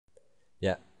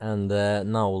Yeah, and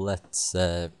now let's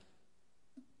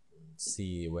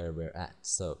see where we're at.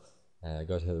 So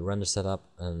go to the render setup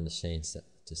and change that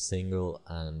to single,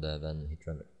 and then hit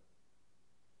render.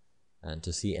 And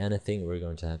to see anything, we're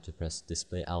going to have to press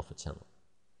display alpha channel.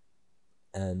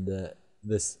 And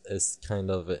this is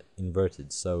kind of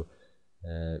inverted, so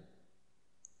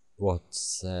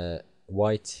what's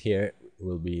white here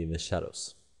will be the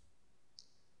shadows.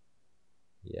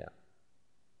 Yeah,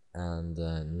 and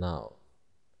now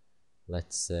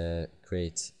let's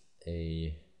create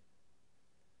a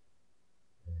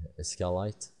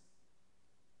skylight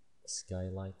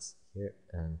here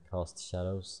and cast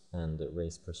shadows and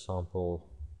raise per sample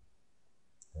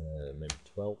maybe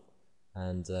 12,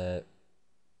 and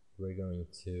we're going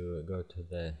to go to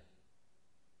the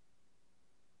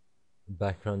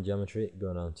background geometry,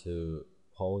 go down to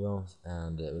polygons,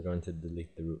 and we're going to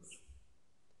delete the roof.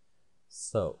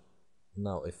 So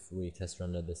now if we test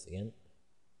render this again,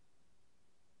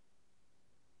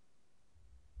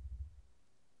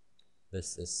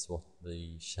 this is what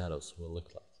the shadows will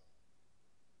look like,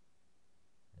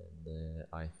 and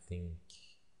I think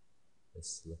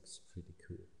this looks pretty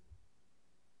cool.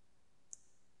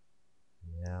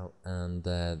 Yeah, and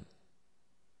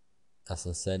as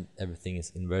I said, everything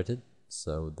is inverted,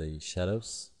 so the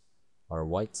shadows are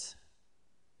white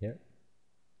here.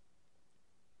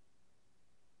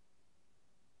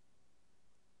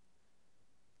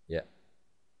 Yeah,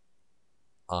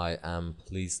 I am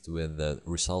pleased with the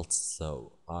results,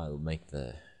 so I'll make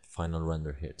the final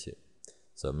render here too.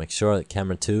 So make sure that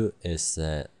camera 2 is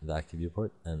the active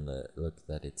viewport, and look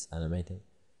that it's animating,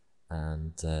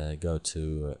 and go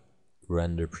to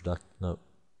render product. No,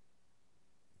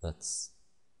 that's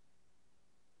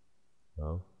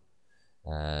no.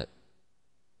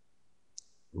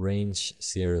 Range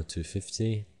 0 to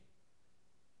 50,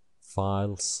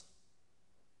 files,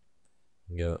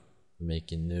 go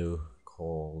make a new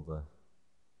called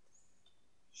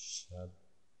shadows,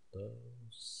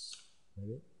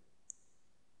 maybe,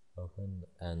 open,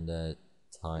 and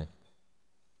type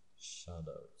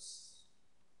shadow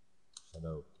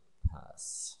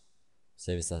pass,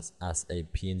 save it as a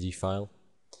PNG file,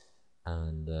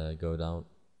 and go down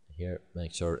here,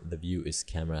 make sure the view is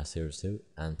camera 02,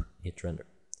 and hit render.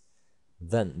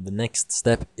 Then the next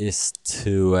step is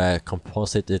to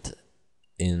composite it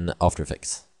in After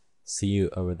Effects. See you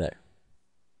over there.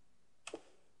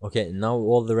 Okay, now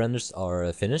all the renders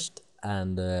are finished,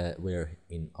 and we're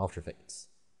in After Effects.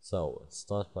 So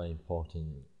start by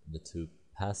importing the two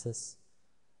passes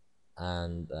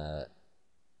and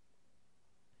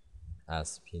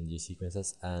as PNG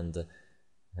sequences, and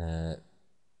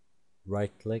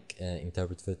right click,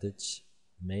 interpret footage,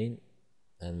 main,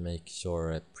 and make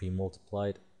sure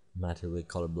pre-multiplied matter with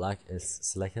color black is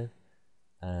selected,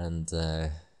 and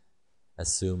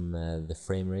assume the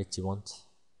frame rate you want.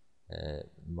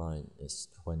 Mine is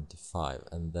 25,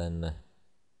 and then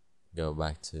go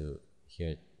back to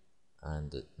here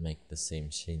and make the same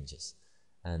changes,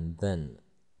 and then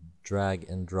drag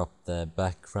and drop the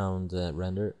background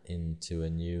render into a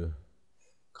new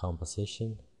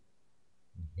composition.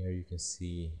 And here you can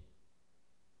see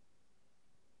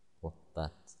what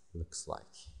that looks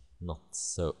like. Not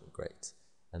so great.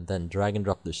 And then drag and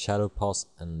drop the shadow pass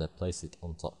and place it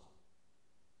on top.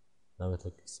 Now it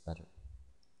looks better.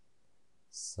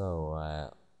 So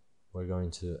we're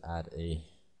going to add a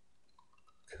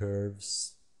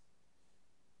curves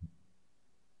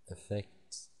effect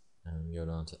and go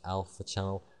down to alpha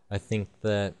channel. I think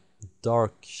the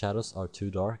dark shadows are too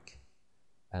dark,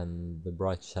 and the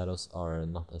bright shadows are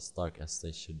not as dark as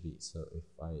they should be. So if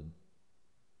I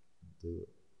do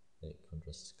a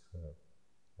contrast curve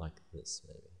like this,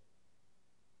 maybe,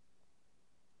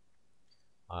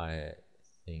 I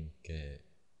think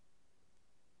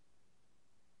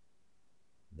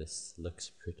this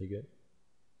looks pretty good.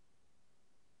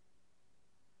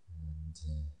 And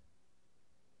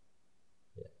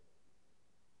yeah,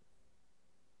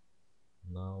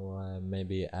 now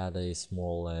maybe add a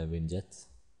small vignette,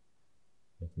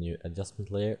 make new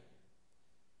adjustment layer,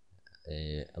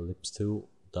 a ellipse tool,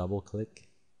 double click,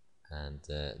 and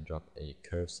drop a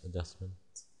curves adjustment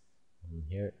on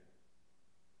here,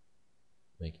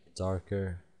 make it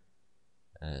darker,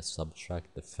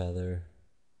 subtract the feather,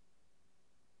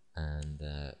 and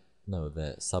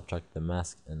subtract the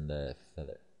mask and the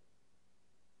feather.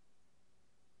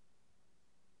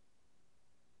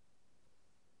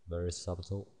 Very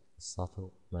subtle,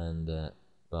 and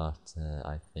but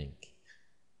I think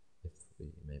if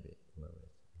we maybe lower it,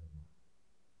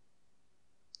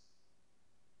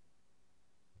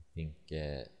 I think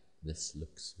this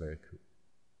looks very cool.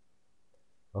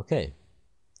 Okay,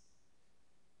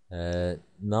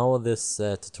 Now this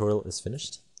tutorial is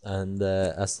finished, and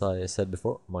as I said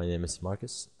before, my name is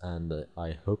Marcus, and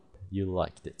I hope you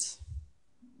liked it.